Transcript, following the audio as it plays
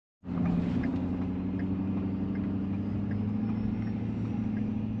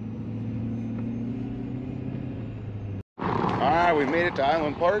Alright, we made it to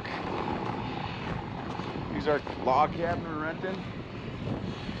Island Park. Here's our log cabin we're renting.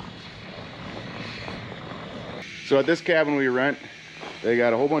 So at this cabin we rent, they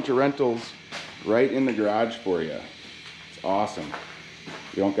got a whole bunch of rentals right in the garage for you. It's awesome.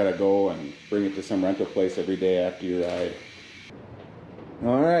 You don't gotta go and bring it to some rental place every day after you ride.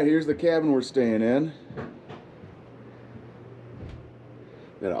 Alright, here's the cabin we're staying in.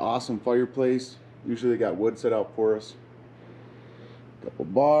 Got an awesome fireplace. Usually they got wood set out for us. Couple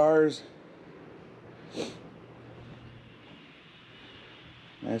bars.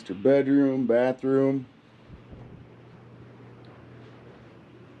 Master bedroom, bathroom.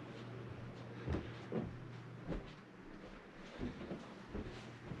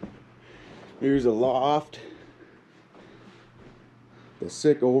 Here's a loft. The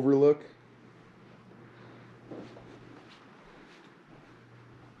sick overlook.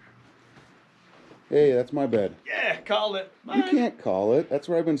 Hey, that's my bed. Yeah, call it. Mine. You can't call it. That's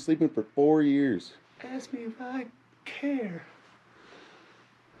where I've been sleeping for 4 years. Ask me if I care.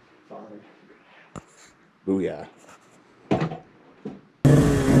 Sorry. Booyah.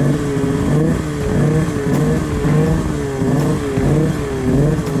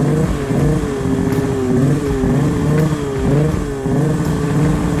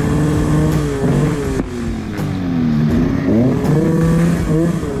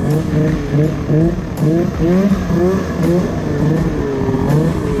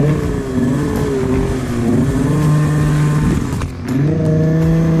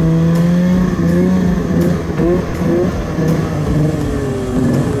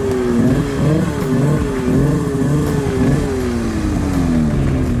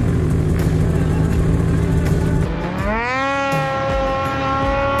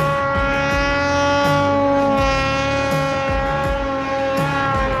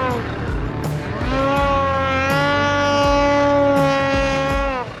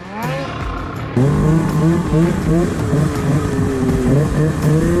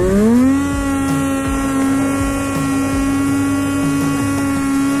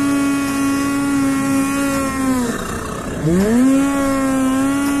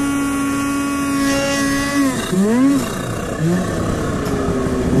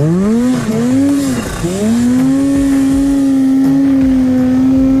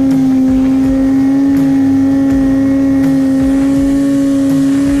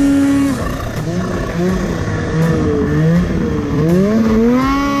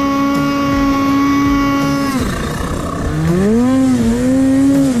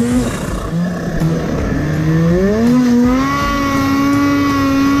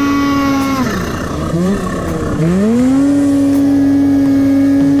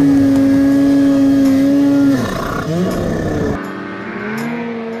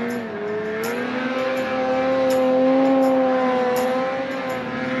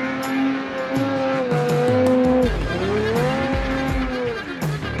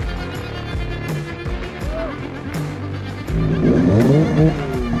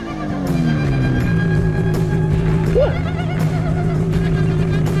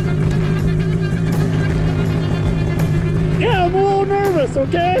 Yeah, I'm a little nervous,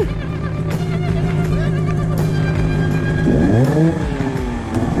 okay?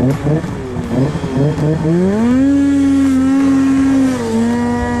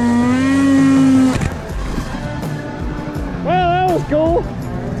 Well, that was cool.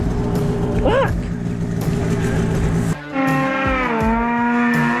 Fuck!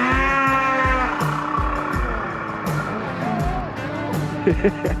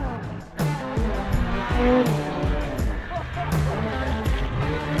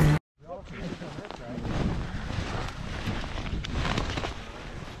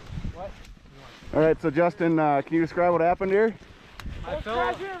 All right, so Justin, can you describe what happened here? I fell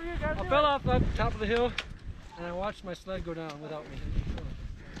off the top of the hill and I watched my sled go down without me.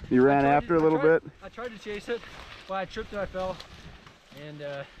 You ran after a little bit? I tried to chase it, but I tripped and I fell, and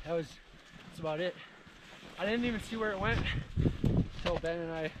that's about it. I didn't even see where it went until Ben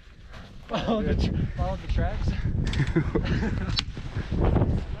and I followed the tracks.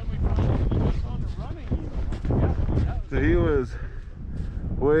 So he was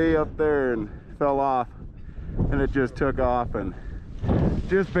way up there and fell off, and it just took off and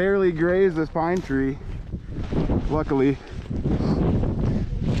just barely grazed this pine tree. Luckily,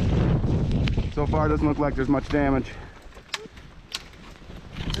 so far it doesn't look like there's much damage.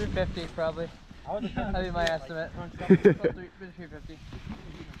 350 probably. That'd be my estimate. 350.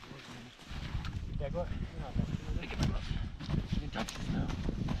 Yeah, go ahead. You can touch this now.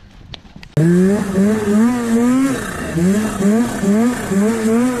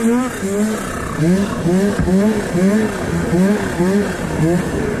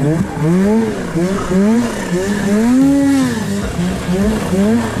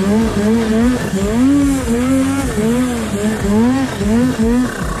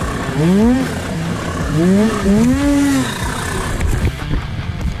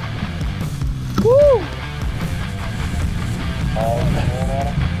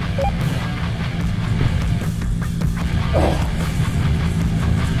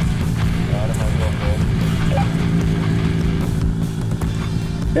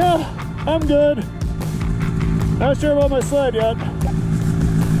 Yeah, I'm good. Not sure about my sled yet.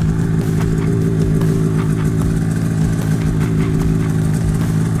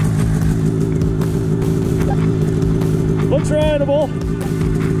 Looks rideable.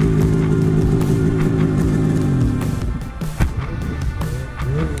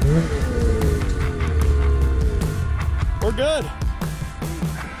 We're good.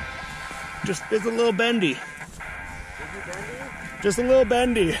 Just it's a little bendy. Just a little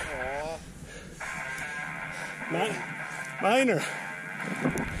bendy. Minor.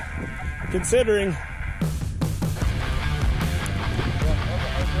 Considering.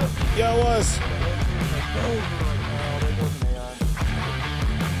 Yeah, it was.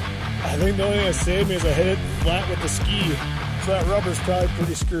 I think the only thing that saved me is I hit it flat with the ski. So that rubber's probably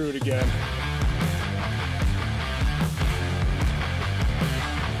pretty screwed again.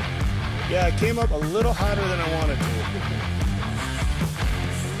 Yeah, it came up a little hotter than I wanted to.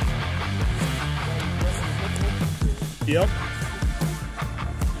 Yep.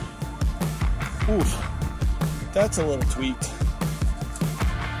 Oof. That's a little tweaked.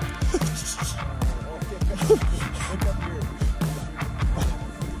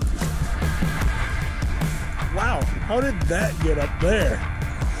 Wow, how did that get up there?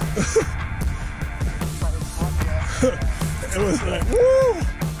 It was like, woo!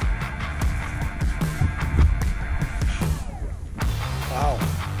 Wow,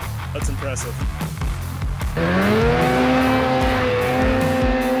 that's impressive.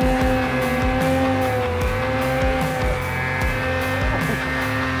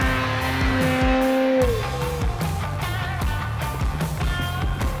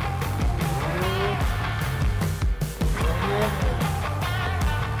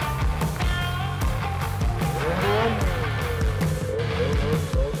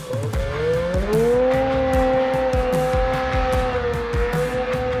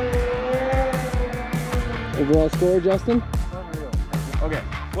 Overall score, Justin? Unreal. Okay,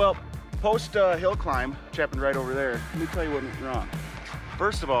 well, post hill climb, which happened right over there, let me tell you what went wrong.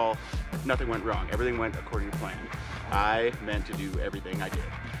 First of all, nothing went wrong. Everything went according to plan. I meant to do everything I did.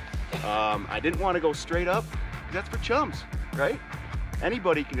 I didn't want to go straight up, because that's for chums, right?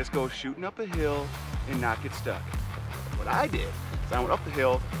 Anybody can just go shooting up a hill and not get stuck. What I did is I went up the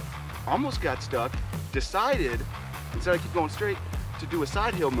hill, almost got stuck, decided, instead of keep going straight, to do a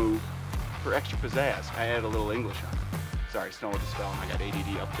side hill move for extra pizzazz. I added a little English on it. Sorry, snow with the spell and I got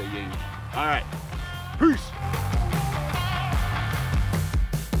ADD up the yin. All right, peace.